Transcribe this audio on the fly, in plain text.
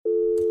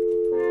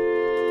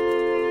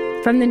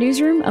From the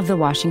newsroom of The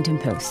Washington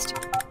Post.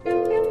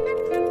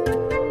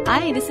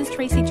 Hi, this is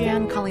Tracy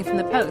Jan calling from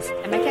The Post.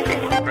 Am I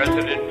catching?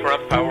 President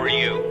Trump, how are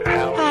you?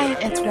 Hi,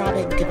 it's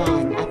Robin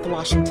Givon at The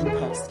Washington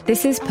Post.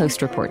 This is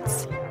Post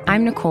Reports.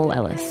 I'm Nicole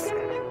Ellis.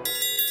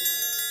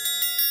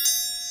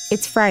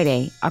 It's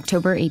Friday,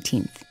 October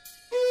 18th.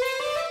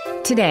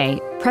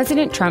 Today,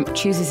 President Trump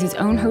chooses his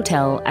own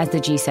hotel as the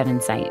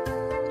G7 site.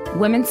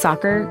 Women's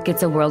soccer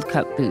gets a World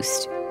Cup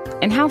boost.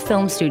 And how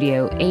film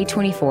studio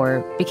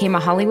A24 became a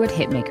Hollywood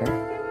hitmaker.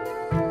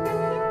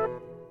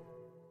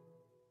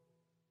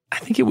 I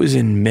think it was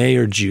in May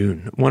or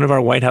June. One of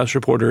our White House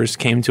reporters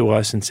came to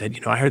us and said,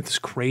 I heard this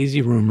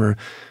crazy rumor.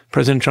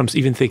 President Trump's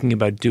even thinking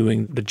about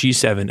doing the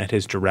G7 at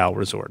his Doral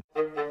resort.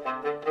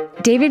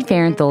 David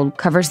Fahrenthold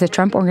covers the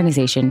Trump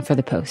Organization for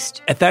The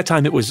Post. At that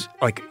time, it was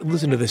like,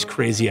 listen to this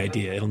crazy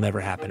idea. It'll never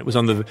happen. It was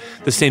on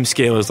the same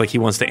scale as like he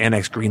wants to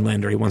annex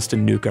Greenland or he wants to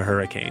nuke a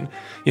hurricane.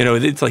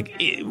 It's like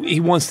he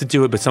wants to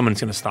do it, but someone's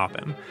going to stop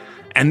him.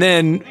 And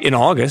then in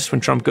August,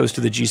 when Trump goes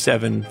to the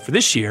G7 for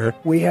this year,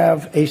 we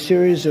have a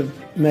series of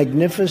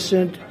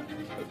magnificent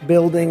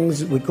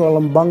buildings. We call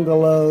them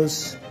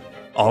bungalows.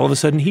 All of a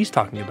sudden, he's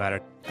talking about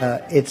it.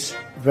 It's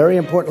very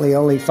importantly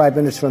only 5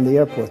 minutes from the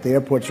airport. The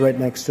airport's right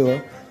next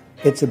door.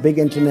 It's a big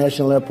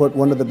international airport,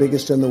 one of the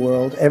biggest in the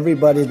world.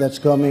 Everybody that's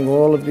coming,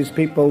 all of these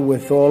people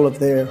with all of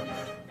their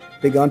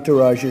big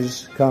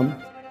entourages come.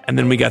 And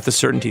then we got the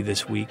certainty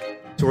this week.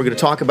 So we're going to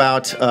talk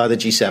about the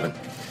G7.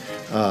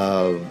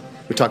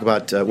 We talk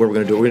about what we're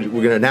going to do. We're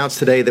going to announce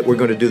today that we're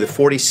going to do the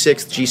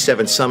 46th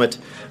G7 summit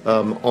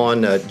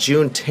on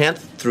June 10th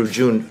through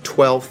June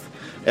 12th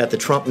at the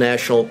Trump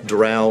National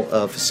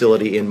Doral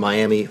facility in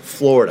Miami,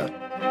 Florida.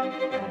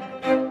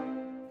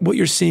 What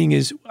you're seeing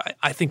is,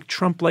 I think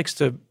Trump likes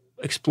to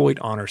exploit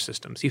honor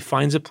systems. He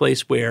finds a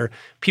place where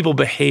people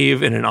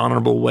behave in an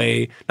honorable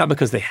way, not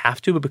because they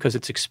have to, but because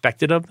it's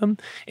expected of them.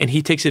 And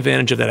he takes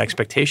advantage of that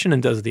expectation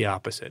and does the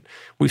opposite.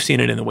 We've seen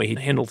it in the way he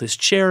handled his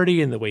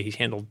charity and the way he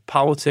handled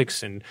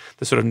politics and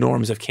the sort of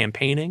norms of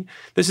campaigning.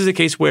 This is a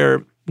case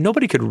where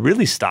nobody could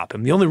really stop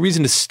him. The only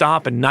reason to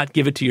stop and not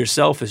give it to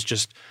yourself is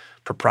just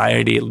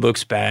propriety. It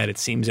looks bad. It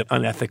seems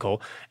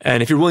unethical.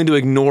 And if you're willing to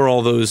ignore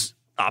all those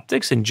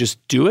optics and just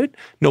do it,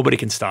 nobody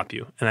can stop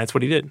you. And that's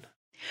what he did.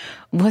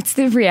 What's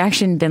the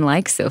reaction been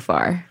like so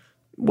far?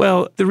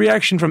 Well, the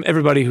reaction from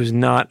everybody who's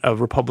not a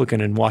Republican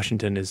in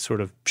Washington is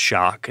sort of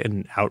shock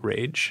and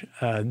outrage.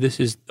 This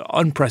is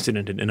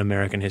unprecedented in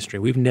American history.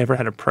 We've never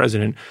had a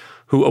president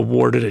who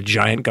awarded a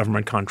giant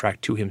government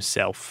contract to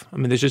himself. I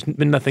mean, there's just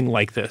been nothing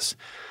like this.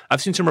 I've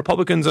seen some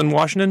Republicans in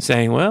Washington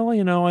saying, well,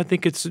 I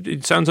think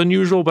it sounds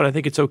unusual, but I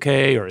think it's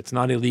okay, or it's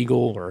not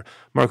illegal. Or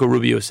Marco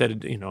Rubio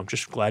said, I'm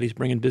just glad he's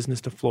bringing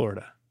business to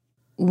Florida.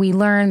 We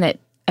learned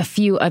that a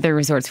few other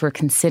resorts were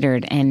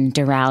considered, and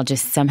Doral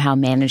just somehow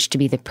managed to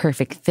be the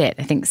perfect fit.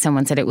 I think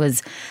someone said it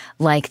was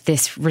like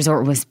this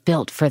resort was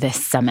built for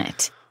this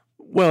summit.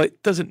 Well,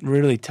 it doesn't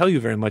really tell you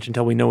very much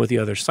until we know what the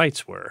other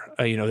sites were.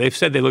 They've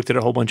said they looked at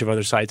a whole bunch of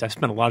other sites. I've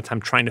spent a lot of time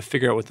trying to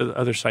figure out what the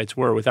other sites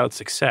were without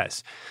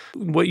success.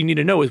 What you need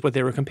to know is what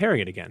they were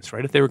comparing it against,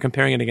 right? If they were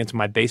comparing it against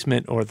my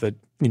basement or the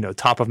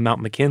top of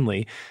Mount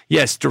McKinley,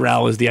 yes,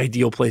 Doral is the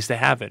ideal place to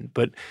have it.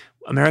 But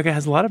America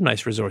has a lot of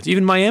nice resorts.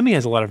 Even Miami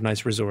has a lot of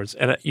nice resorts.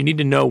 And you need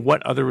to know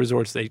what other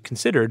resorts they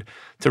considered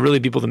to really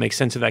be able to make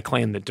sense of that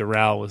claim that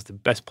Doral was the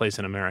best place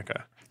in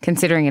America.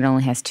 Considering it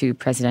only has 2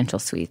 presidential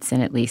suites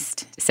and at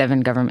least 7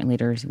 government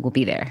leaders will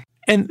be there.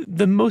 And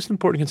the most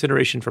important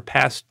consideration for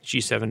past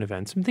G7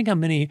 events, think how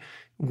many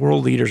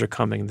world leaders are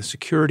coming, the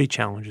security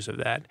challenges of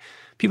that.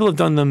 People have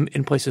done them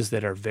in places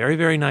that are very,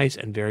 very nice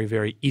and very,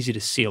 very easy to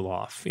seal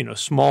off.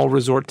 Small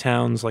resort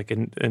towns like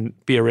in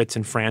Biarritz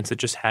in France that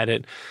just had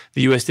it.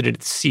 The U.S. did it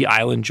at Sea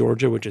Island,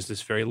 Georgia, which is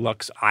this very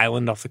luxe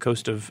island off the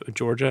coast of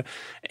Georgia.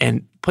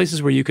 And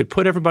places where you could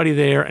put everybody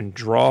there and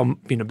draw,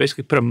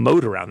 basically put a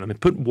moat around them and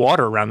put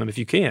water around them if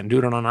you can. Do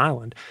it on an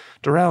island.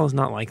 Doral is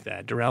not like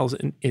that. Doral's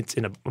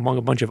among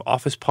a bunch of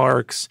office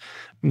parks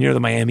near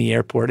the Miami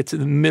airport. It's in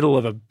the middle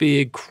of a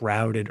big,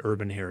 crowded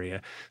urban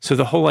area. So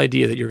the whole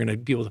idea that you're going to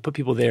be able to put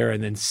people there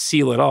and then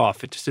seal it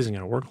off, it just isn't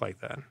going to work like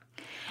that.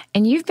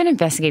 And you've been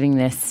investigating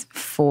this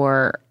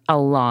for a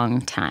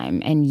long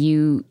time, and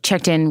you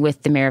checked in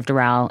with the mayor of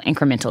Doral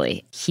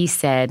incrementally. He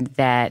said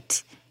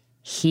that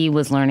he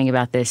was learning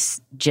about this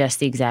just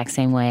the exact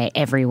same way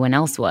everyone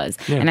else was.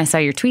 Yeah. And I saw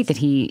your tweet that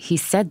he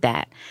said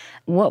that.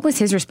 What was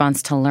his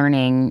response to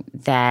learning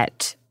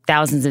that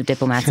thousands of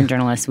diplomats and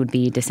journalists would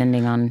be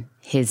descending on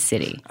his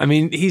city? I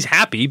mean, he's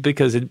happy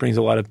because it brings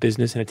a lot of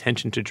business and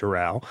attention to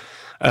Doral.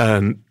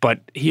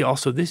 But he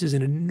also, this is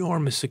an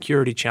enormous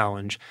security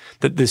challenge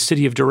that the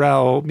city of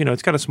Doral,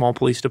 it's got a small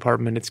police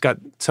department, it's got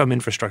some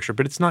infrastructure,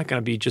 but it's not going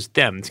to be just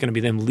them. It's going to be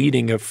them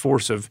leading a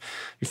force of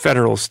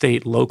federal,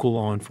 state, local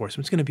law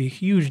enforcement. It's going to be a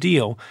huge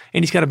deal.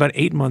 And he's got about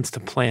 8 months to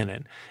plan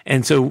it.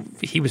 And so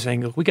he was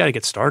saying, look, we got to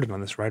get started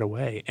on this right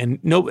away. And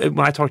when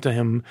I talked to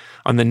him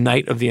on the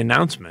night of the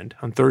announcement,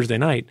 on Thursday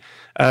night,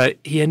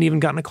 he hadn't even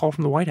gotten a call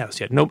from the White House.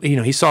 yet. No,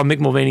 he saw Mick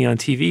Mulvaney on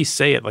TV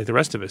say it like the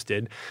rest of us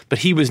did, but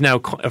he was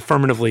now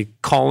affirmatively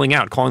calling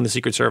the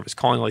Secret Service,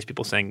 calling all these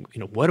people saying,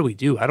 what do we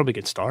do? How do we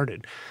get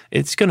started?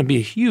 It's going to be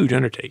a huge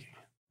undertaking.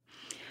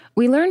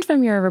 We learned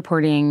from your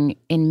reporting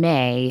in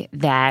May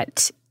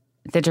that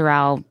the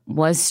Doral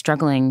was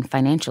struggling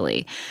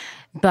financially,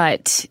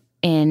 but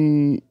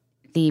in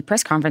the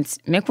press conference,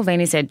 Mick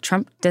Mulvaney said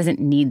Trump doesn't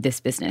need this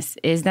business.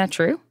 Is that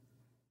true?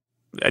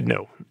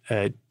 No.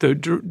 The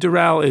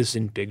Doral is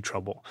in big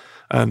trouble.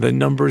 The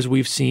numbers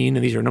we've seen,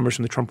 and these are numbers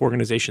from the Trump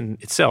Organization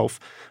itself,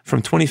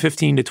 from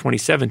 2015 to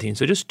 2017,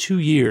 so just 2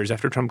 years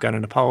after Trump got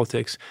into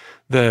politics,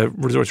 the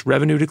resort's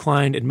revenue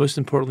declined, and most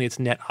importantly, its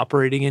net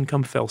operating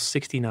income fell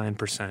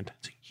 69%.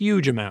 It's a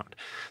huge amount.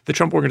 The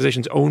Trump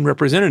Organization's own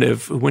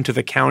representative who went to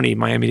the county,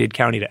 Miami-Dade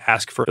County, to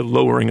ask for a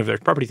lowering of their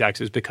property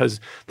taxes because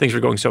things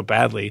were going so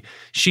badly,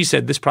 she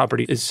said this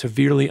property is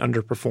severely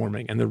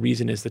underperforming, and the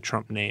reason is the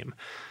Trump name.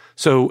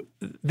 So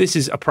this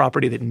is a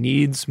property that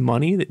needs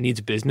money, that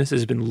needs business,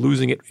 has been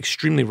losing it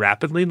extremely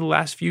rapidly in the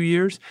last few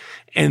years.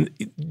 And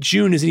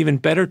June is an even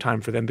better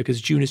time for them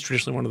because June is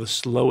traditionally one of the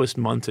slowest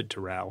months at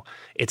Doral.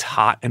 It's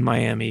hot in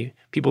Miami.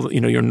 People,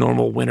 your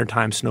normal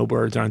wintertime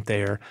snowbirds aren't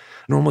there.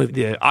 Normally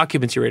the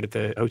occupancy rate at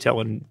the hotel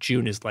in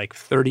June is like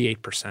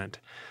 38%.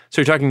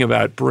 So you're talking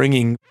about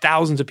bringing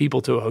thousands of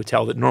people to a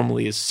hotel that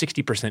normally is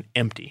 60%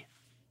 empty.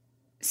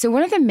 So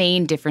one of the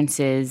main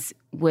differences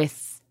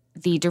with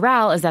the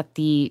Doral is that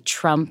the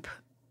Trump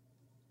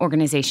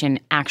Organization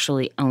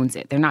actually owns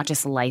it. They're not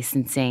just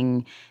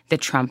licensing the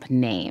Trump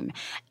name.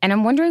 And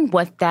I'm wondering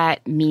what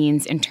that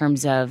means in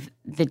terms of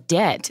the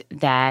debt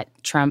that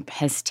Trump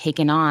has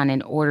taken on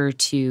in order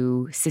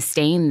to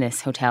sustain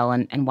this hotel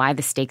and why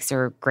the stakes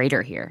are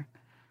greater here.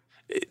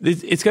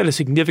 It's got a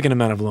significant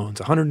amount of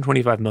loans,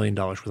 $125 million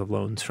worth of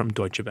loans from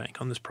Deutsche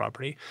Bank on this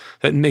property.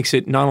 That makes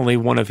it not only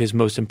one of his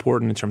most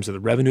important in terms of the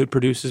revenue it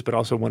produces, but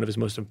also one of his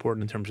most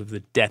important in terms of the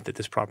debt that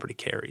this property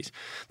carries.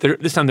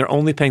 This time they're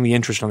only paying the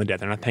interest on the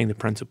debt. They're not paying the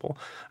principal.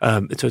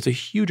 So it's a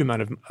huge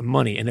amount of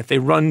money. And if they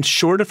run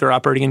short, if their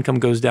operating income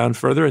goes down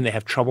further and they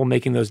have trouble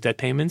making those debt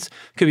payments,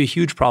 it could be a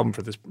huge problem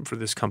for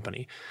this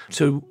company.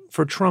 So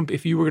for Trump,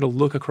 if you were going to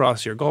look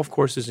across your golf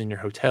courses and your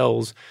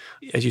hotels,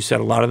 as you said,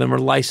 a lot of them are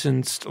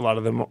licensed, a lot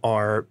of them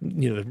are,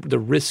 the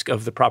risk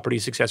of the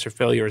property's success or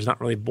failure is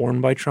not really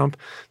borne by Trump.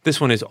 This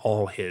one is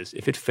all his.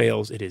 If it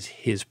fails, it is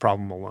his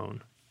problem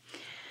alone.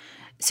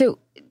 So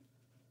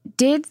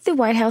did the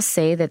White House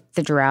say that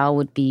the Doral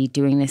would be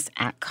doing this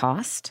at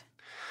cost?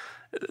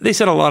 They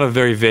said a lot of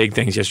very vague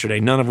things yesterday,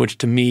 none of which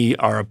to me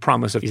are a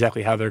promise of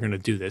exactly how they're going to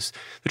do this.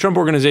 The Trump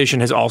Organization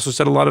has also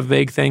said a lot of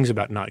vague things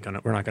about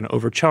we're not going to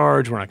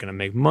overcharge, we're not going to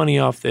make money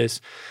off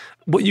this.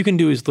 What you can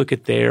do is look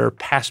at their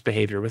past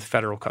behavior with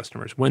federal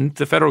customers. When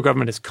the federal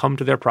government has come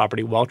to their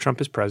property while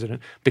Trump is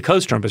president,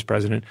 because Trump is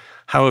president,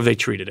 how have they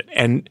treated it?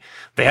 And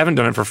they haven't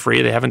done it for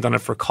free. They haven't done it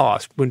for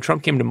cost. When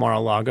Trump came to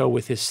Mar-a-Lago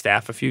with his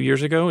staff a few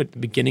years ago at the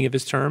beginning of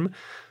his term,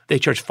 they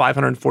charged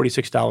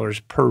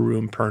 $546 per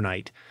room per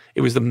night.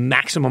 It was the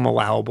maximum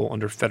allowable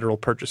under federal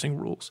purchasing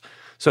rules.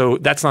 So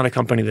that's not a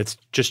company that's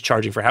just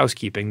charging for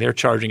housekeeping. They're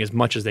charging as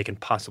much as they can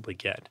possibly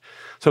get.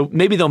 So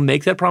maybe they'll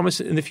make that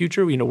promise in the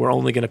future. We're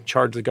only going to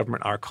charge the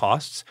government our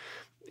costs.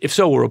 If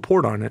so, we'll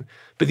report on it.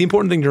 But the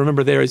important thing to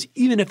remember there is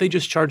even if they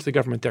just charge the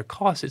government their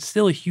costs, it's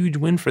still a huge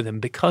win for them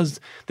because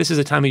this is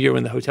a time of year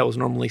when the hotel is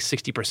normally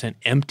 60%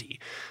 empty.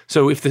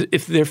 So if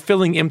they're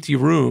filling empty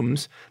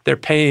rooms, they're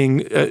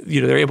paying,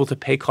 they're able to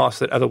pay costs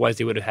that otherwise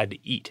they would have had to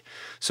eat.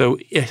 So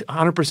a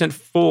 100%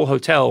 full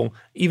hotel,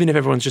 even if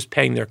everyone's just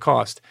paying their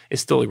cost, is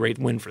still a great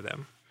win for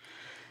them.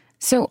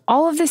 So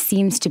all of this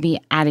seems to be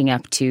adding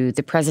up to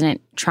the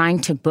president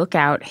trying to book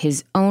out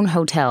his own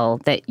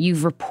hotel that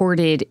you've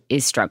reported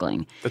is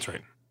struggling. That's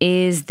right.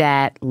 Is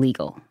that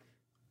legal?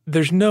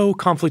 There's no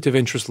conflict of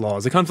interest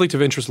laws. The conflict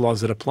of interest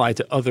laws that apply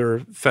to other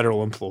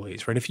federal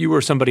employees, right? If you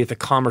were somebody at the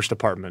Commerce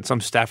Department,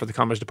 some staff at the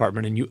Commerce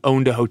Department, and you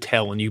owned a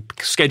hotel and you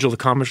scheduled a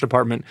Commerce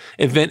Department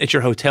event at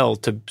your hotel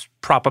to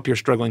prop up your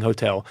struggling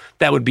hotel,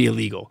 that would be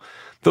illegal.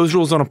 Those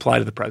rules don't apply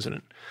to the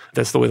president.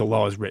 That's the way the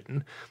law is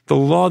written. The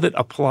law that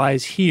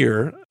applies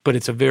here, but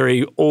it's a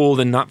very old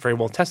and not very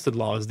well-tested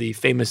law, is the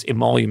famous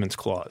Emoluments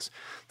Clause.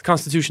 The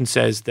Constitution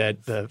says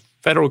that the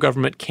federal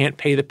government can't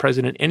pay the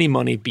president any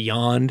money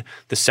beyond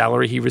the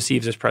salary he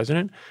receives as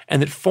president, and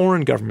that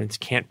foreign governments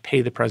can't pay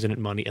the president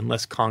money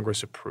unless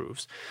Congress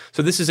approves.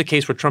 So this is a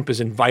case where Trump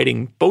is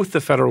inviting both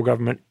the federal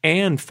government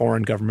and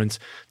foreign governments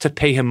to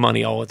pay him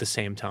money all at the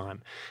same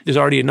time. There's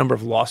already a number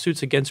of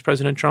lawsuits against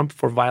President Trump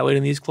for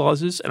violating these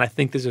clauses, and I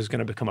think this is going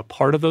to become a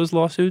part of those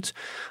lawsuits.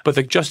 But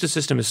the justice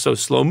system is so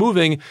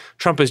slow-moving,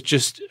 Trump has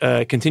just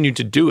continued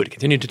to do it,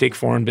 continued to take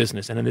foreign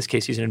business, and in this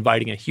case, he's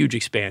inviting a huge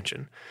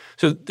expansion.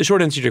 So the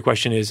short answer to your question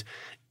is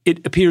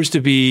it appears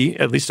to be,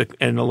 at least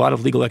in a lot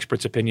of legal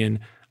experts' opinion,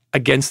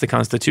 against the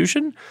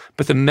Constitution,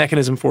 but the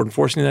mechanism for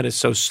enforcing that is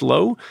so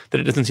slow that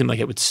it doesn't seem like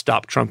it would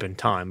stop Trump in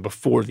time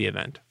before the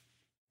event.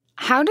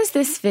 How does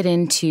this fit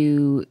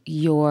into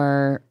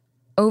your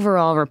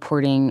overall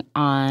reporting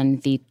on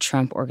the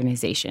Trump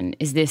Organization?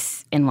 Is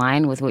this in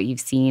line with what you've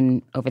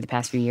seen over the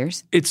past few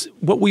years? It's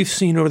what we've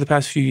seen over the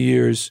past few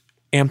years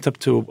amped up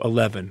to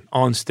 11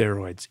 on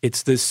steroids.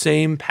 It's the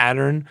same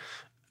pattern,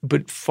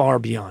 but far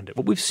beyond it.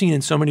 What we've seen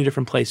in so many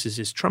different places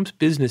is Trump's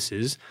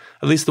businesses,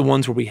 at least the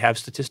ones where we have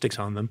statistics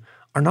on them,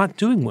 are not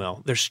doing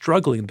well. They're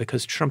struggling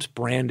because Trump's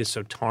brand is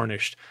so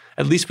tarnished,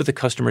 at least with the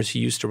customers he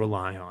used to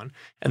rely on.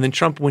 And then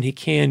Trump, when he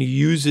can,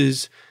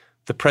 uses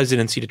the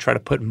presidency to try to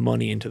put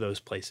money into those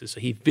places. So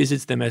he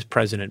visits them as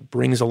president,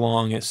 brings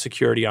along a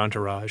security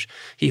entourage.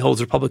 He holds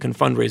Republican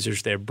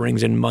fundraisers there,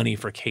 brings in money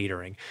for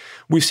catering.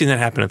 We've seen that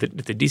happen at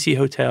the D.C.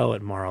 Hotel,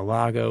 at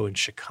Mar-a-Lago, in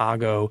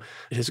Chicago,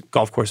 at his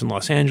golf course in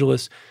Los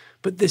Angeles.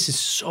 But this is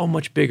so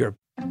much bigger.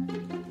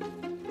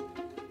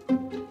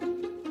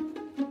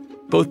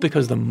 Both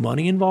because the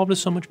money involved is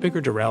so much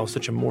bigger, Doral is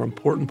such a more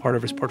important part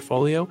of his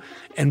portfolio,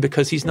 and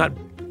because he's not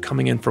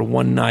coming in for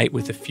one night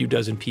with a few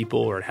dozen people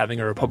or having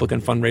a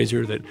Republican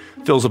fundraiser that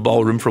fills a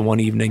ballroom for one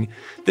evening.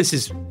 This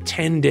is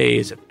 10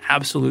 days of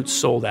absolute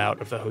sold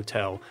out of the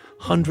hotel,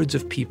 hundreds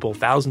of people,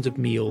 thousands of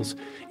meals.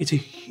 It's a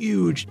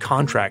huge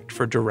contract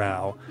for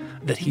Doral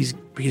that he's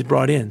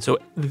brought in. So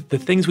the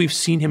things we've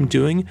seen him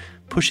doing,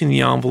 pushing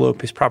the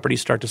envelope, his properties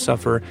start to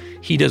suffer.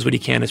 He does what he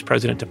can as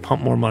president to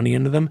pump more money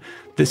into them.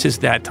 This is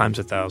that times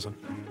 1,000.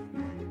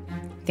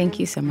 Thank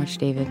you so much,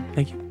 David.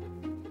 Thank you.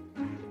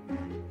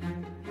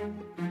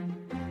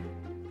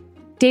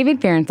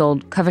 David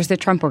Barenfold covers the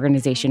Trump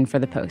Organization for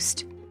The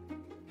Post.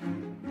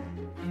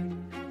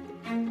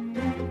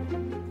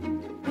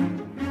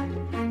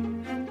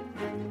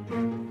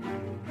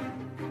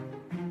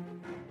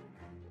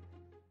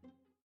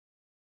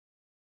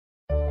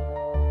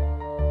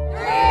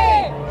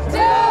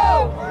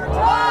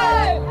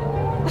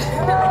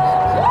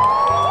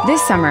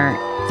 This summer,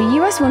 the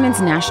U.S.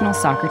 women's national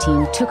soccer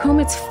team took home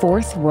its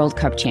 4th World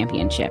Cup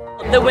championship.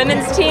 The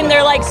women's team,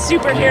 they're like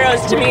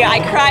superheroes to me. I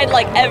cried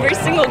like every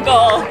single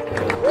goal.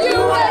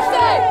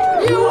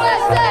 USA!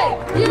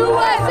 USA!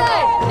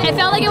 USA! It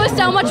felt like it was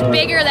so much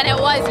bigger than it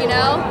was, you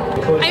know?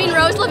 I mean,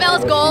 Rose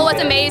Lavelle's goal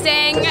was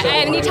amazing.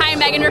 Anytime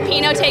Megan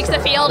Rapinoe takes the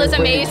field is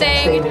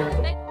amazing.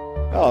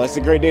 Oh, it's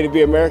a great day to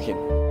be American.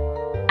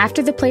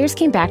 After the players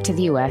came back to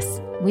the U.S.,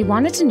 we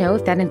wanted to know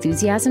if that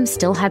enthusiasm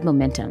still had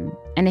momentum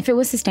and if it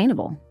was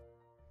sustainable.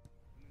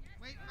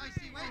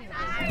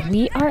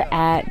 We are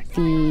at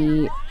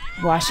the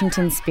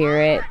Washington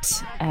Spirit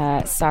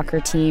soccer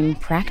team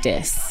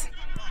practice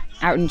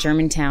out in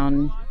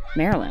Germantown,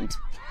 Maryland.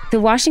 The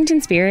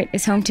Washington Spirit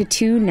is home to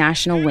 2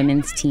 national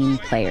women's team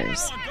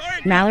players,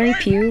 Mallory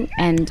Pugh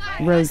and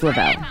Rose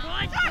Lavelle.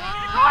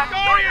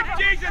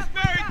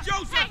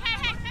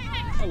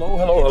 Hello.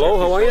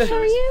 How are you? How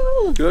are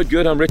you?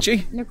 Good. I'm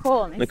Richie.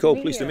 Nicole,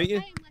 Pleased to meet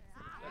you.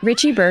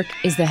 Richie Burke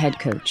is the head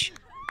coach.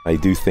 I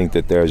do think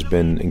that there's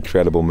been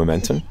incredible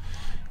momentum,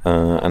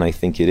 and I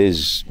think it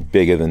is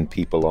bigger than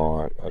people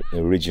are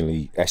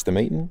originally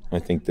estimating. I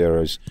think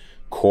there is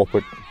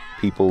corporate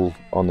people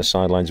on the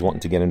sidelines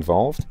wanting to get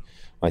involved.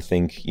 I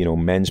think,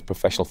 men's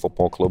professional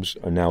football clubs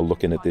are now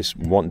looking at this,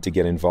 wanting to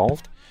get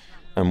involved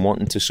and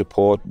wanting to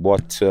support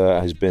what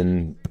has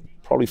been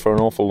probably for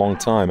an awful long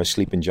time a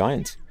sleeping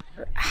giant.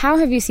 How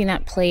have you seen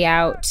that play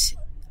out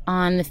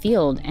on the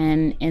field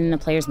and in the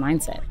players'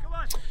 mindset?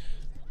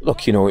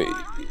 Look,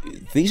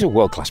 these are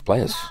world-class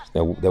players.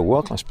 They're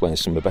world-class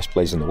players, some of the best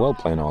players in the world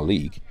play in our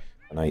league.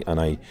 And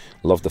I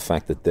love the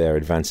fact that they're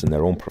advancing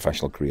their own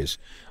professional careers.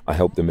 I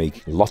hope they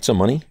make lots of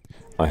money.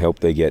 I hope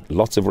they get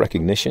lots of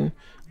recognition.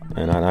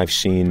 And I've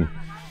seen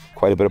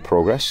quite a bit of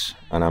progress.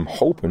 And I'm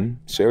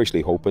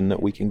seriously hoping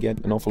that we can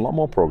get an awful lot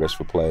more progress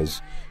for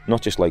players,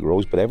 not just like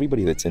Rose, but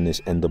everybody that's in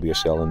this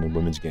NWSL and the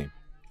women's game.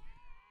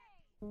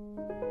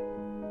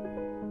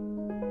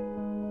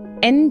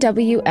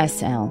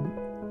 NWSL.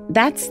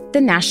 That's the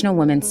National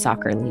Women's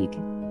Soccer League.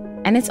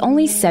 And it's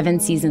only 7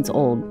 seasons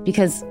old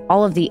because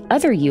all of the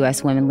other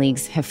U.S. women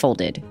leagues have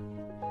folded.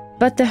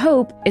 But the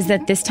hope is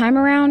that this time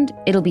around,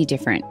 it'll be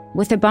different,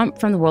 with a bump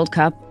from the World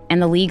Cup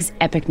and the league's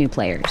epic new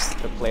players.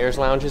 The Players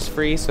Lounge is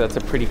free, so that's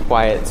a pretty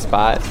quiet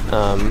spot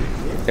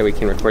that we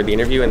can record the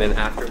interview, and then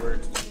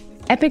afterwards.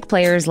 Epic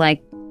players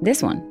like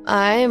this one.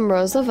 I'm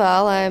Rose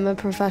Lavelle. I'm a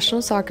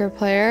professional soccer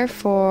player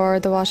for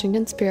the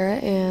Washington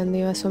Spirit and the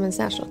U.S. Women's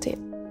National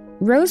Team.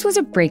 Rose was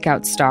a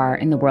breakout star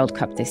in the World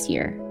Cup this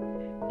year.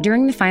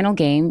 During the final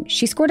game,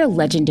 she scored a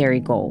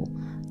legendary goal,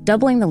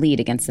 doubling the lead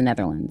against the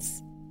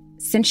Netherlands.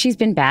 Since she's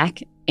been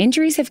back,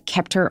 injuries have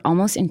kept her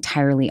almost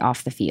entirely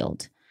off the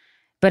field.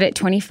 But at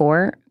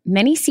 24,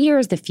 many see her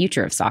as the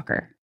future of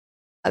soccer.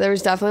 There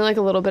was definitely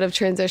a little bit of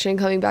transition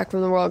coming back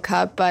from the World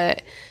Cup,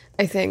 but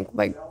I think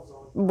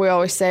we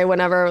always say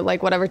whenever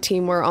whatever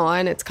team we're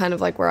on, it's kind of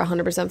we're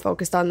 100%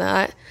 focused on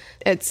that.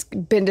 It's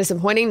been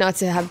disappointing not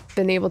to have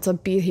been able to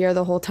be here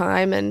the whole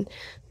time and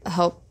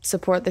help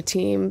support the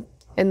team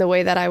in the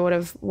way that I would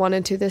have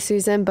wanted to this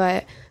season,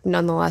 but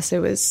nonetheless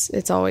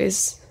it's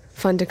always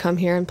fun to come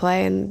here and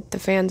play, and the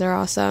fans are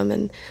awesome,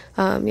 and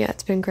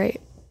it's been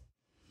great.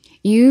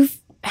 You've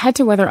had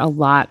to weather a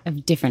lot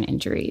of different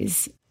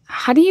injuries.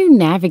 How do you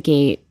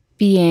navigate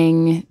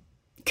being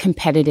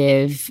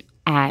competitive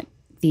at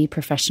the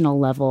professional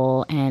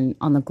level and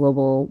on the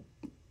global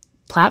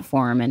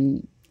platform,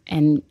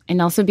 and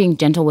also being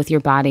gentle with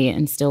your body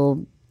and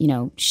still,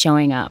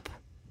 showing up?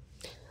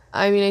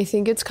 I mean, I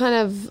think it's kind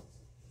of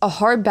a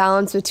hard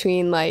balance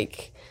between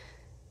like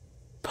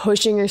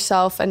pushing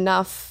yourself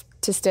enough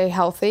to stay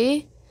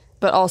healthy,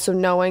 but also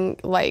knowing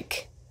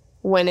like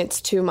when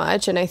it's too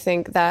much. And I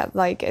think that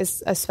like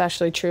is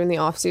especially true in the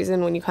off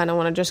season when you kind of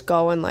want to just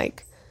go and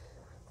like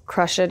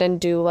crush it and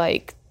do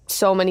like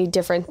so many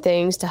different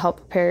things to help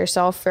prepare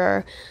yourself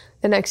for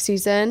the next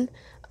season.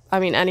 I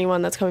mean,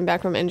 anyone that's coming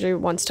back from injury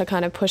wants to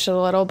kind of push it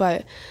a little,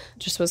 but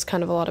just was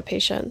kind of a lot of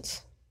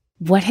patience.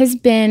 What has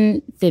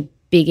been the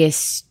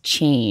biggest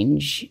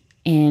change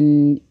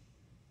in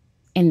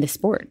the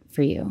sport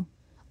for you?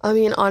 I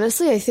mean,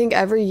 honestly, I think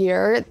every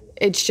year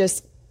it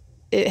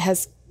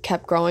has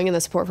kept growing, and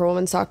the support for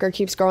women's soccer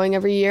keeps growing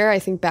every year. I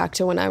think back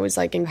to when I was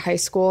like in high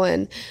school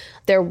and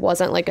there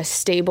wasn't like a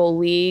stable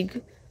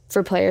league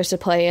for players to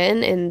play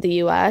in the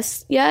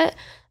US yet.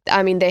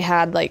 I mean, they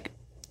had like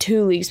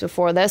 2 leagues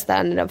before this that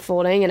ended up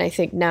folding, and I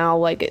think now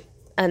like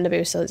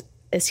NWSL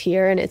is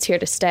here and it's here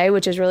to stay,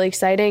 which is really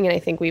exciting. And I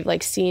think we've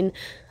like seen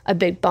a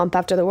big bump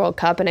after the World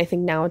Cup, and I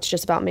think now it's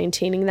just about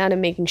maintaining that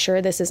and making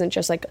sure this isn't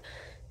just like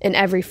an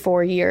every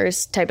 4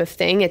 years type of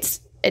thing.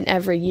 It's an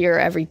every year,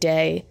 every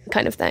day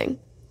kind of thing.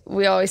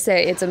 We always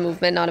say it's a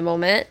movement, not a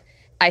moment.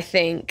 I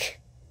think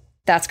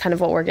that's kind of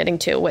what we're getting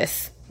to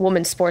with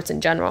women's sports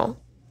in general.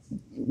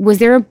 Was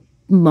there a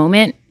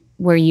moment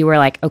where you were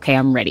like, okay,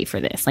 I'm ready for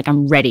this? Like,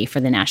 I'm ready for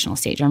the national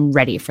stage. I'm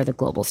ready for the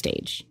global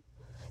stage.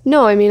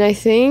 No, I mean, I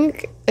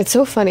think it's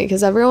so funny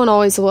because everyone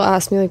always will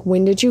ask me, like,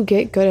 when did you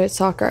get good at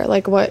soccer?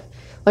 Like, what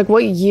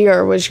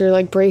year was your,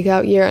 like,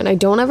 breakout year? And I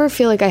don't ever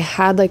feel like I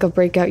had, like, a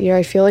breakout year.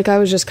 I feel like I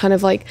was just kind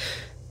of, like,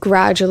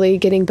 gradually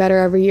getting better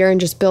every year and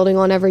just building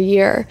on every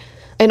year.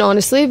 And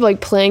honestly,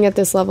 like, playing at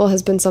this level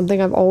has been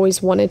something I've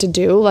always wanted to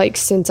do, like,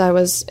 since I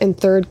was in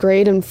 3rd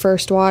grade and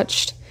first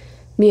watched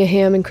Mia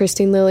Hamm and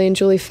Christine Lilly and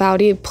Julie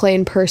Foudy play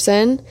in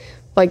person.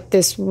 Like,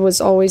 this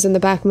was always in the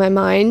back of my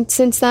mind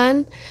since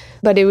then.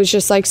 But it was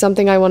just, like,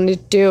 something I wanted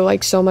to do,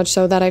 like, so much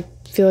so that I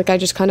feel like I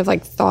just kind of,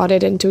 like, thought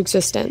it into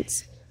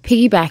existence.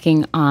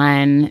 Piggybacking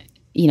on,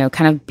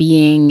 kind of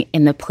being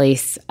in the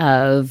place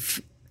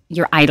of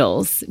your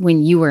idols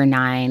when you were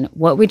 9,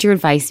 what would your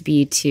advice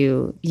be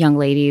to young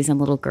ladies and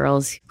little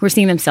girls who are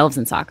seeing themselves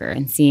in soccer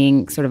and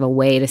seeing sort of a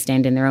way to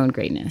stand in their own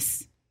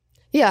greatness?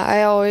 Yeah,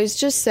 I always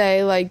just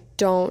say, like,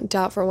 don't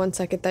doubt for 1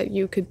 second that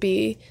you could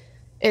be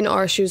in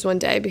our shoes one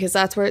day, because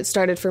that's where it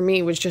started for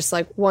me, was just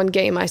like one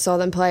game I saw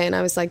them play and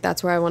I was like,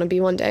 that's where I want to be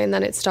one day. And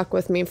then it stuck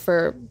with me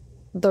for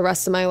the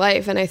rest of my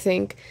life. And I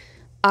think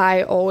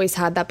I always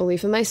had that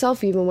belief in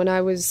myself, even when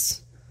I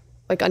was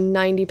like a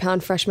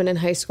 90-pound freshman in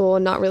high school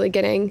and not really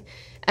getting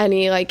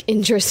any like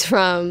interest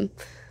from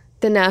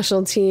the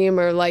national team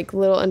or like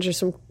little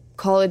interest from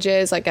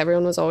colleges. Like,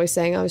 everyone was always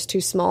saying I was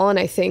too small. And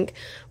I think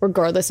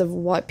regardless of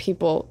what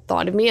people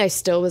thought of me, I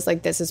still was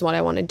like, this is what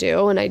I want to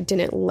do. And I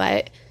didn't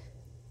let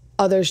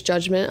others'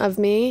 judgment of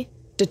me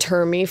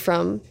deter me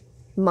from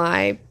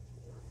my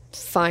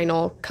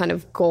final kind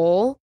of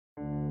goal.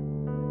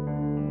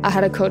 I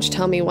had a coach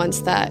tell me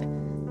once that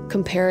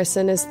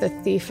comparison is the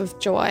thief of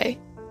joy.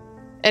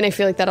 And I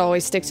feel like that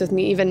always sticks with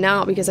me even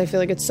now, because I feel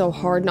like it's so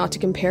hard not to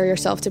compare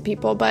yourself to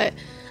people. But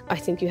I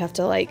think you have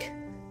to like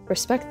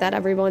respect that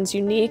everyone's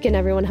unique and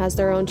everyone has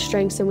their own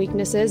strengths and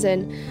weaknesses,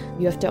 and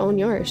you have to own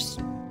yours.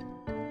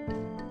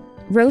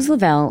 Rose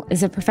Lavelle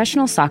is a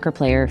professional soccer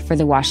player for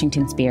the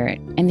Washington Spirit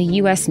and the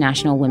U.S.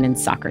 national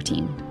women's soccer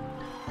team.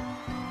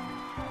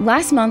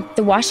 Last month,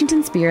 the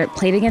Washington Spirit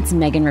played against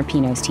Megan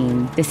Rapinoe's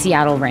team, the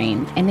Seattle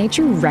Reign, and they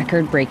drew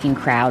record-breaking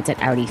crowds at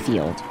Audi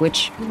Field,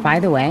 which, by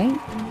the way,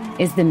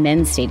 is the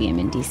men's stadium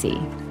in D.C.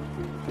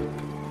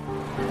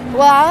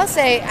 Well, I'll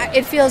say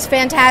it feels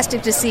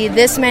fantastic to see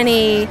this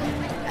many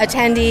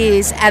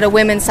attendees at a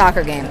women's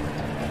soccer game.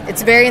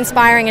 It's very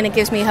inspiring, and it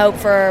gives me hope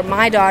for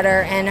my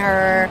daughter and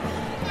her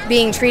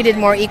being treated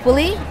more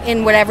equally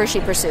in whatever she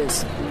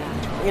pursues.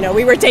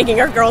 We were taking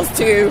our girls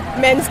to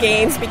men's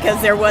games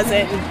because there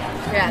wasn't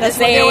the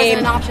same. There wasn't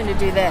an option to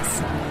do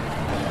this.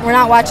 We're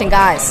not watching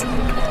guys.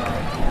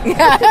 It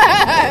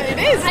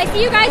is. I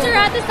see you guys are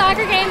at the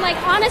soccer game. Like,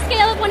 on a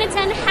scale of 1 to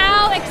 10,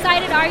 how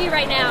excited are you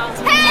right now?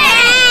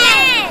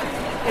 Hey!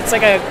 It's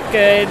like a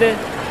good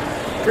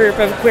group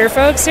of queer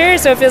folks here,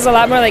 so it feels a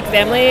lot more like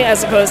family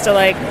as opposed to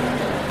like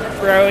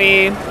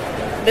bro-y.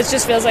 This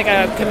just feels like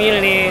a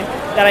community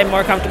that I'm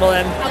more comfortable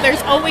in.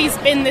 There's always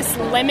been this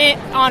limit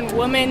on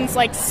women's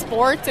like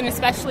sports, and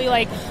especially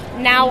like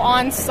now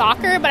on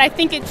soccer, but I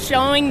think it's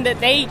showing that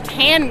they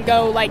can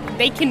go, like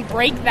they can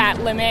break that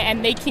limit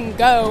and they can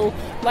go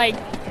like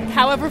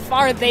however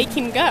far they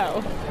can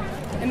go.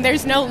 And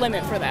there's no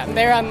limit for them.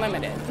 They're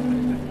unlimited.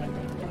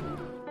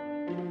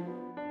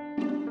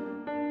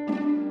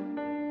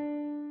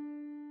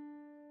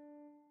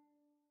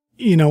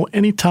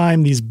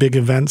 Anytime these big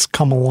events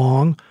come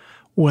along,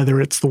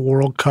 whether it's the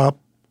World Cup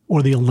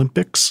or the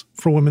Olympics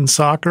for women's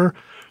soccer,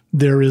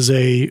 there is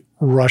a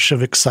rush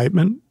of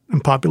excitement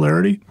and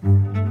popularity.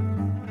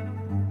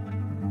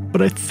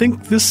 But I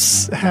think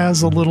this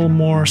has a little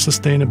more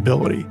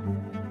sustainability.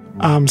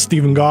 I'm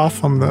Stephen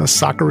Goff. I'm the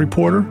soccer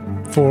reporter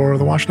for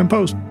The Washington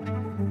Post.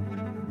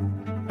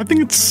 I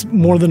think it's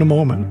more than a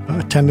moment.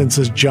 Attendance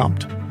has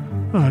jumped.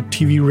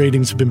 TV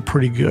ratings have been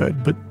pretty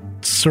good, but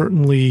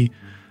certainly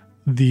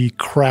the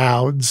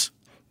crowds,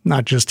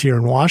 not just here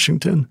in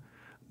Washington,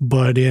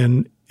 but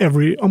in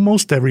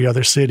almost every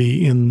other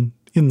city in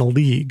the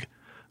league,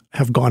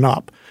 have gone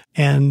up.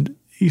 And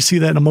you see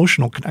that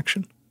emotional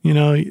connection.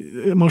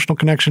 Emotional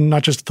connection,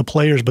 not just the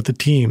players, but the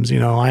teams.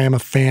 I am a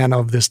fan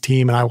of this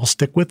team and I will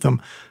stick with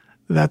them.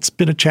 That's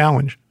been a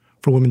challenge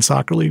for women's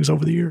soccer leagues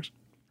over the years.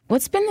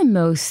 What's been the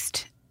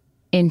most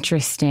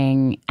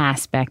interesting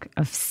aspect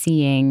of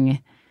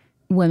seeing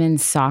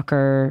women's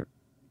soccer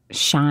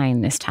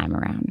shine this time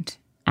around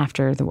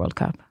after the World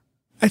Cup?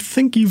 I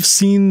think you've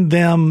seen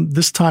them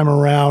this time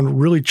around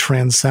really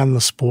transcend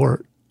the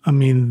sport. I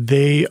mean,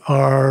 they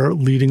are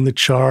leading the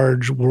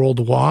charge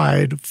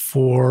worldwide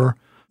for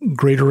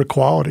greater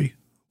equality.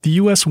 The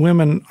U.S.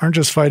 women aren't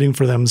just fighting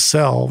for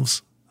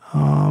themselves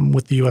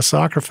with the U.S.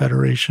 Soccer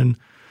Federation,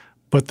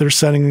 but they're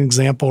setting an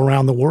example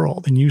around the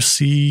world. And you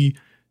see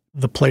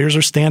the players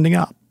are standing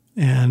up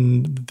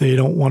and they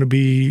don't want to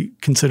be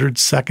considered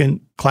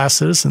second-class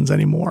citizens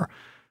anymore.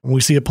 And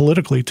we see it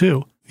politically,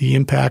 too. The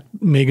impact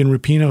Megan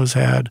Rapinoe has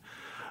had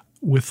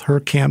with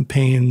her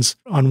campaigns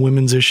on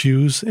women's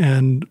issues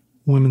and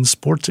women's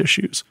sports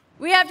issues.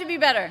 We have to be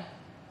better.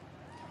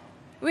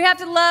 We have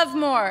to love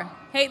more,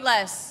 hate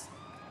less.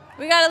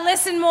 We got to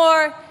listen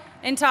more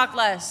and talk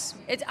less.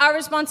 It's our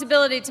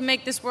responsibility to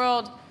make this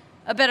world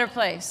a better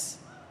place.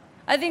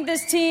 I think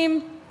this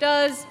team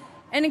does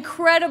an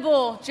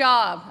incredible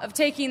job of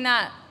taking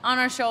that on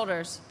our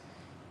shoulders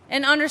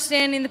and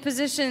understanding the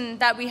position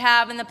that we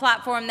have and the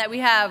platform that we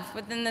have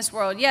within this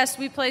world. Yes,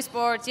 we play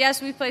sports.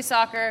 Yes, we play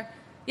soccer.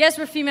 Yes,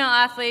 we're female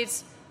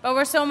athletes, but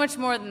we're so much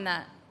more than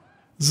that.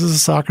 This is a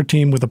soccer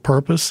team with a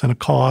purpose and a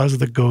cause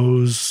that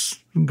goes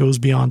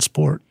beyond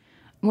sport.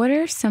 What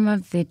are some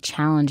of the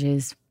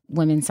challenges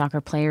women's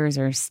soccer players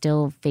are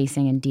still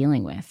facing and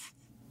dealing with?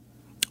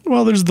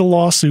 Well, there's the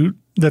lawsuit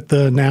that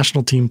the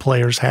national team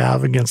players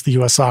have against the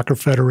U.S. Soccer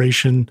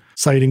Federation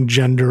citing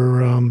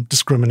gender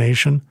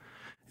discrimination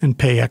and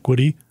pay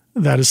equity.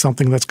 That is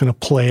something that's going to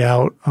play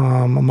out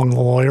among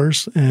the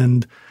lawyers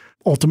and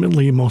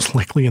ultimately most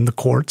likely in the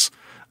courts.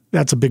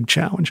 That's a big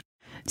challenge.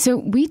 So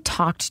we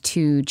talked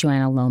to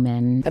Joanna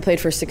Lohman. I played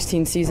for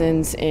 16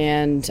 seasons,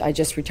 and I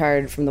just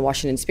retired from the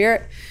Washington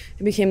Spirit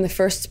and became the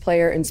first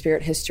player in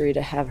Spirit history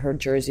to have her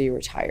jersey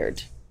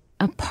retired.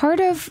 A part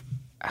of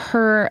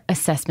her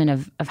assessment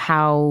of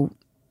how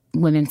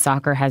women's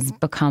soccer has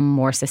become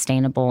more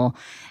sustainable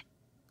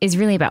is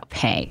really about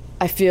pay.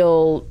 I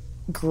feel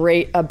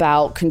great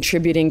about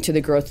contributing to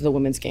the growth of the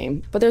women's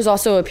game. But there's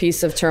also a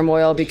piece of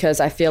turmoil because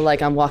I feel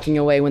like I'm walking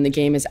away when the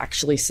game is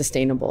actually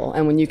sustainable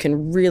and when you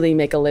can really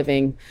make a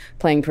living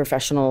playing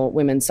professional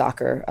women's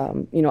soccer.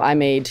 I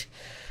made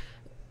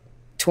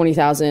 $20,000,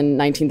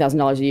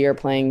 $19,000 a year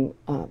playing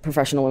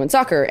professional women's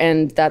soccer,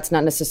 and that's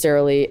not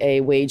necessarily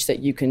a wage that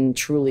you can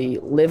truly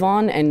live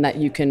on and that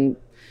you can,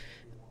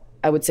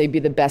 I would say, be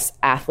the best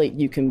athlete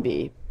you can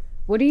be.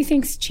 What do you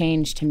think's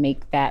changed to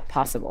make that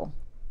possible?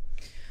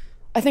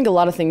 I think a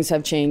lot of things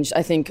have changed.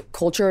 I think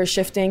culture is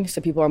shifting, so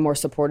people are more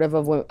supportive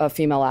of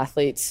female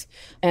athletes.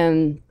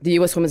 And the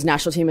U.S. women's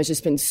national team has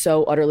just been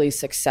so utterly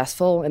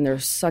successful, and they're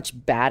such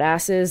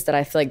badasses that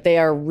I feel like they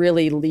are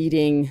really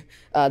leading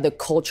the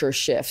culture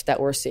shift that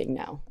we're seeing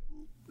now.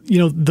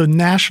 The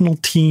national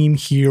team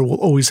here will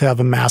always have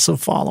a massive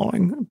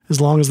following,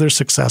 as long as they're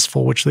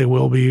successful, which they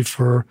will be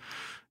for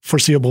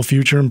foreseeable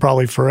future and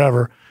probably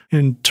forever.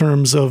 In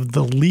terms of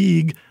the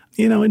league,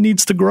 it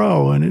needs to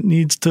grow and it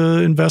needs to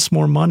invest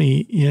more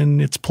money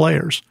in its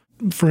players.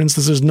 For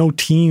instance, there's no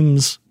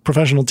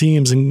professional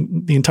teams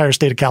in the entire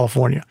state of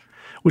California,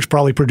 which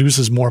probably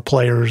produces more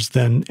players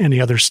than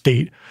any other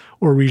state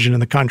or region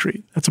in the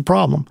country. That's a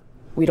problem.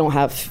 We don't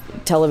have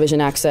television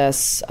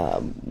access.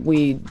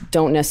 We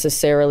don't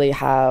necessarily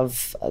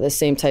have the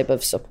same type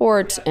of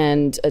support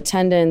and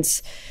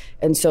attendance.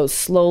 And so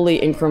slowly,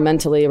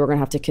 incrementally, we're going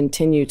to have to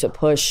continue to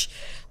push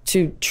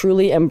to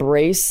truly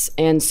embrace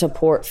and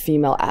support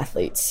female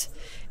athletes.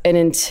 And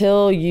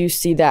until you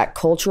see that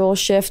cultural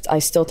shift, I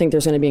still think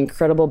there's going to be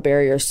incredible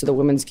barriers to the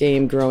women's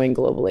game growing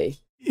globally.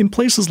 In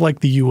places like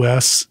the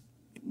U.S.,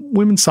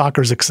 women's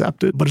soccer is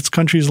accepted, but it's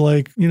countries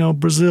like,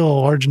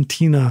 Brazil,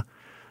 Argentina,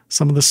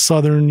 some of the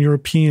southern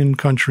European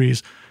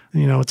countries,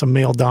 it's a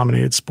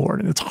male-dominated sport,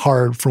 and it's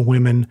hard for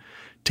women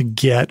to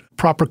get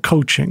proper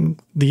coaching,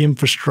 the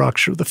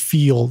infrastructure, the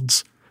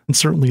fields, and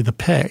certainly the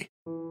pay.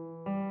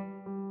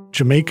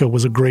 Jamaica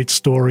was a great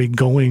story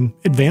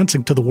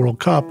advancing to the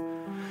World Cup.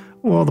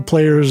 Well, the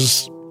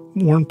players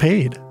weren't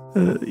paid.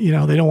 They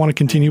don't want to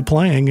continue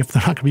playing if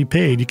they're not going to be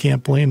paid. You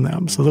can't blame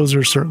them. So those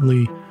are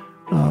certainly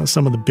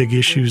some of the big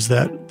issues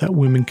that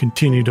women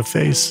continue to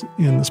face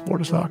in the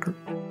sport of soccer.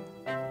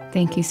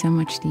 Thank you so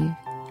much, Steve.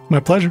 My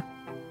pleasure.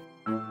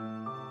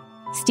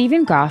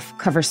 Stephen Goff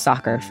covers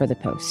soccer for The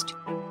Post.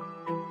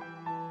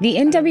 The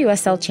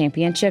NWSL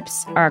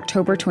Championships are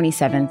October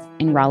 27th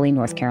in Raleigh,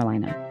 North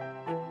Carolina.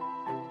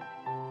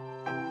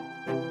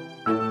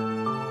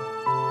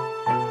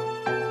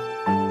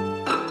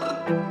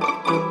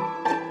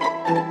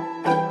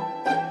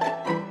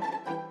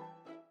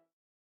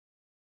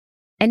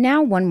 And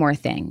now one more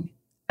thing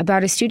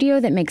about a studio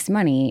that makes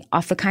money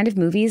off the kind of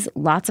movies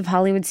lots of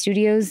Hollywood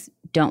studios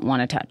don't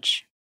want to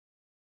touch.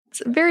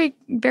 It's very,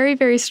 very,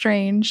 very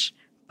strange,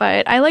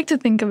 but I like to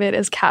think of it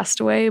as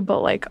Castaway,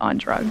 but like on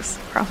drugs,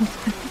 probably.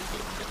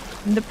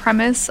 The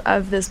premise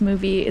of this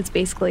movie is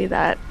basically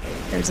that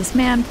there's this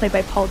man played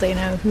by Paul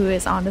Dano who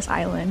is on this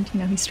island,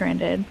 he's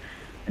stranded,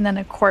 and then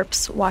a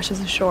corpse washes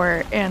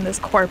ashore, and this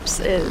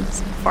corpse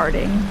is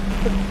farting.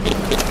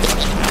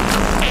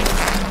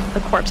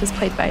 The corpse is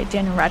played by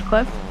Daniel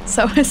Radcliffe.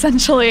 So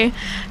essentially,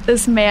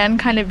 this man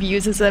kind of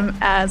uses him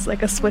as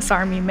like a Swiss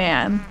Army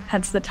man,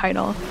 hence the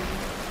title.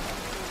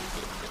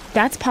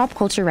 That's pop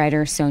culture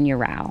writer Sonia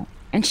Rao.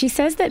 And she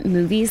says that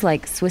movies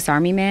like Swiss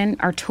Army Man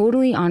are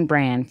totally on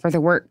brand for the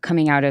work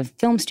coming out of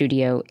film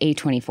studio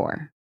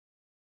A24.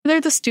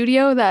 They're the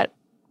studio that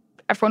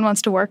everyone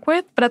wants to work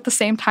with, but at the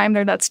same time,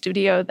 they're that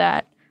studio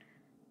that,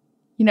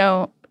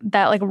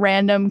 that like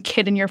random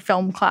kid in your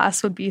film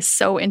class would be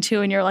so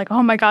into, and you're like,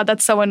 oh my God,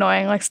 that's so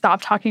annoying. Like,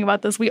 stop talking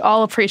about this. We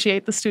all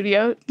appreciate the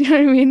studio. You know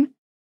what I mean?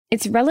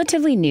 It's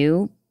relatively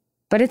new,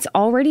 but it's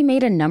already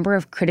made a number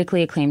of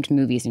critically acclaimed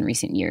movies in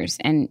recent years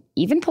and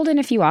even pulled in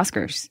a few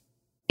Oscars.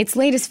 Its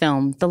latest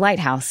film, The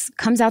Lighthouse,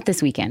 comes out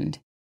this weekend.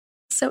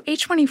 So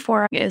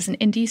A24 is an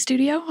indie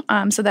studio,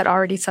 so that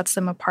already sets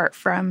them apart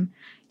from,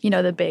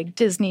 the big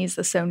Disneys,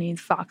 the Sonys,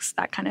 Fox,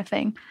 that kind of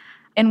thing.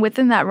 And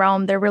within that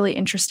realm, they're really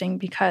interesting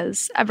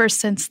because ever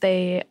since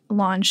they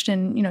launched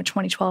in,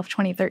 2012,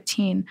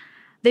 2013,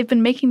 they've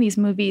been making these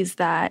movies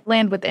that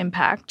land with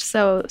impact.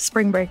 So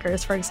Spring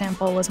Breakers, for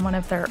example, was one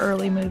of their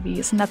early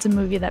movies, and that's a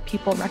movie that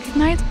people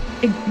recognize.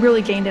 It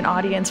really gained an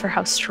audience for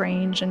how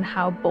strange and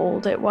how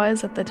bold it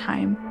was at the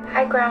time.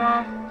 Hi,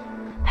 Grandma.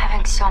 I'm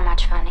having so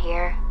much fun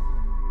here.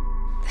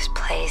 This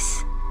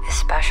place is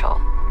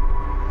special.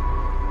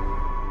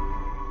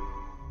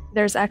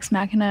 There's Ex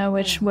Machina,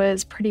 which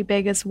was pretty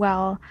big as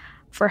well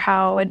for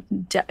how it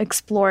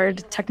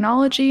explored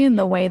technology and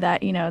the way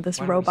that,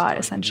 this robot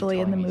essentially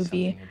in the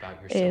movie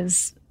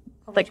is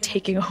like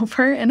taking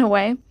over in a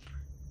way.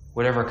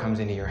 Whatever comes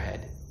into your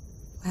head.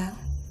 Well,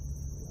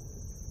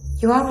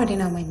 you already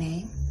know my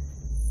name.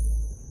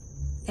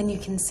 And you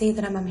can see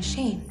that I'm a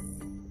machine.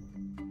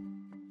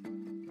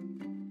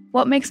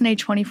 What makes an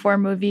A24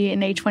 movie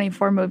an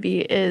A24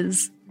 movie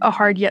is a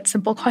hard yet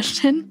simple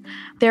question.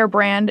 Their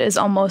brand is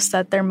almost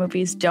that their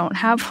movies don't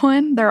have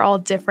one. They're all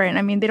different.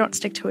 I mean, they don't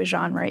stick to a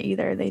genre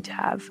either. They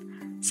have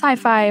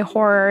sci-fi,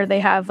 horror. They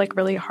have like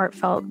really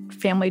heartfelt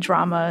family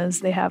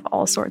dramas. They have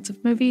all sorts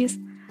of movies.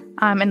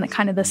 And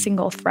the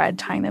single thread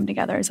tying them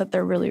together is that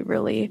they're really,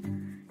 really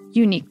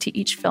unique to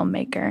each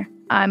filmmaker.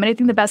 And I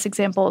think the best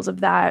examples of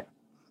that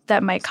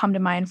might come to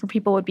mind for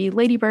people would be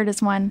Lady Bird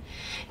is one.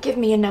 Give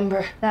me a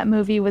number. That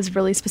movie was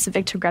really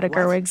specific to Greta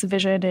Gerwig's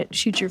vision. It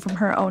shoots you from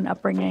her own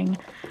upbringing.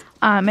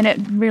 And it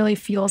really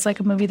feels like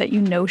a movie that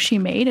she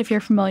made if you're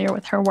familiar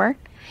with her work.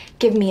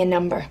 Give me a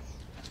number.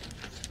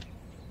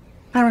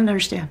 I don't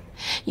understand.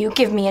 You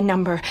give me a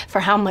number for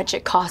how much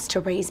it costs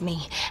to raise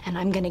me, and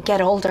I'm gonna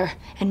get older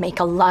and make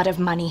a lot of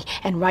money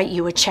and write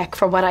you a check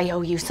for what I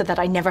owe you so that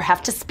I never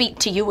have to speak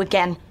to you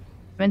again.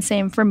 And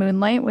same for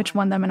Moonlight, which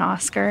won them an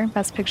Oscar,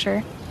 Best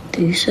Picture.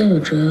 Do you sell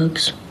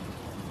drugs?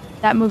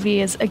 That movie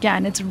is,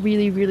 again, it's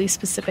really, really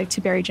specific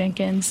to Barry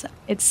Jenkins.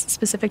 It's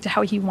specific to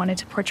how he wanted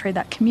to portray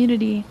that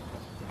community.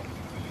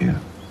 Yeah.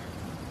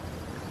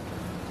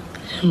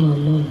 And my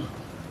mama.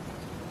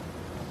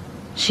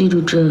 She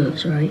do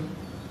drugs, right?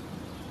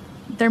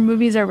 Their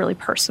movies are really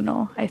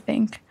personal, I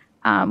think.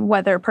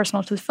 Whether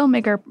personal to the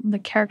filmmaker, the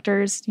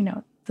characters,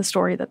 the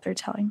story that they're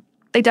telling.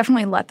 They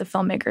definitely let the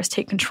filmmakers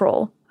take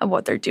control of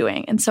what they're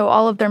doing. And so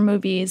all of their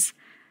movies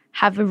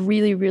have a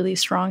really, really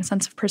strong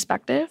sense of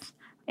perspective.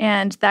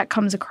 And that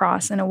comes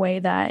across in a way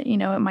that,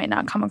 it might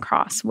not come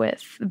across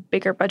with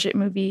bigger budget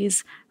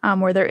movies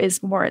where there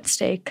is more at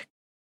stake.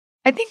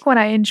 I think what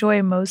I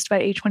enjoy most about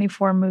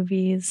A24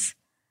 movies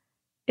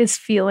is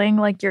feeling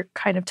like you're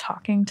kind of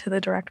talking to the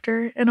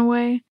director in a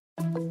way.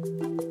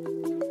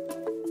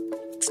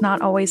 It's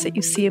not always that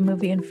you see a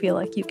movie and feel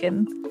like you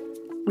can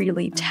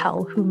really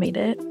tell who made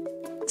it.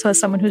 So as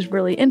someone who's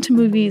really into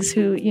movies,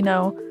 who,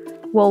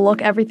 will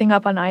look everything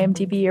up on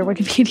IMDb or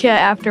Wikipedia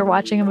after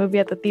watching a movie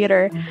at the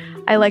theater,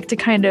 I like to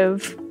kind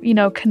of,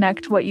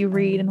 connect what you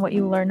read and what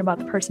you learn about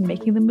the person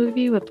making the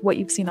movie with what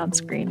you've seen on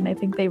screen. And I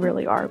think they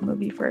really are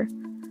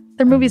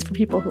they're movies for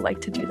people who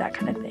like to do that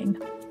kind of thing.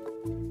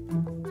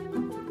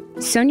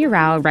 Sonia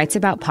Rao writes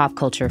about pop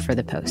culture for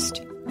The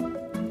Post.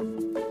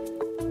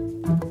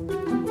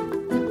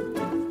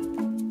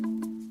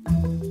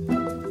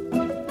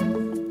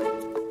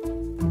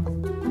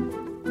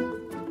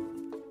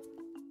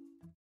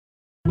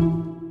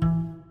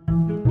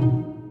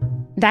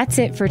 That's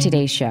it for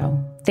today's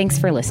show. Thanks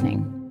for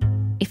listening.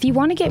 If you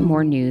want to get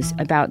more news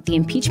about the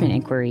impeachment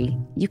inquiry,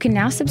 you can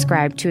now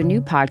subscribe to a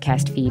new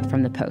podcast feed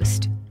from The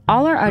Post.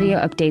 All our audio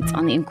updates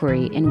on the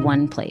inquiry in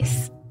one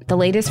place. The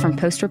latest from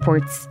Post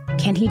reports,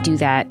 Can He Do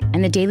That?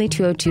 And the Daily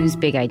 202's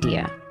Big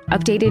Idea,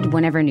 updated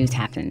whenever news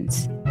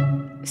happens.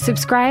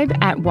 Subscribe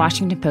at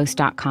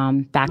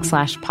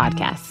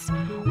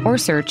washingtonpost.com/podcasts or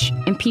search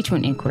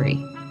Impeachment Inquiry,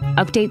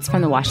 updates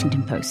from the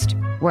Washington Post,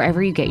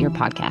 wherever you get your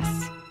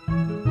podcasts.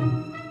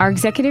 Our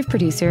executive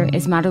producer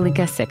is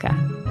Madhulika Sikka.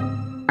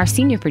 Our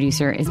senior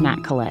producer is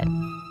Matt Collette.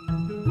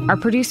 Our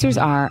producers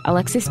are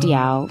Alexis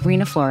Diao,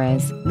 Rena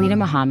Flores, Lena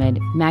Mohammed,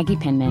 Maggie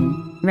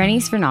Penman, Rennie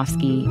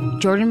Svirnovsky,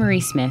 Jordan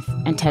Marie Smith,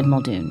 and Ted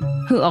Muldoon,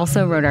 who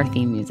also wrote our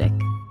theme music.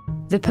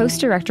 The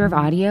Post director of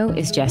audio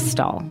is Jess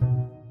Stahl.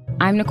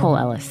 I'm Nicole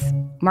Ellis.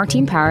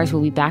 Martine Powers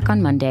will be back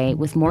on Monday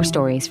with more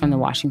stories from the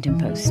Washington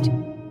Post.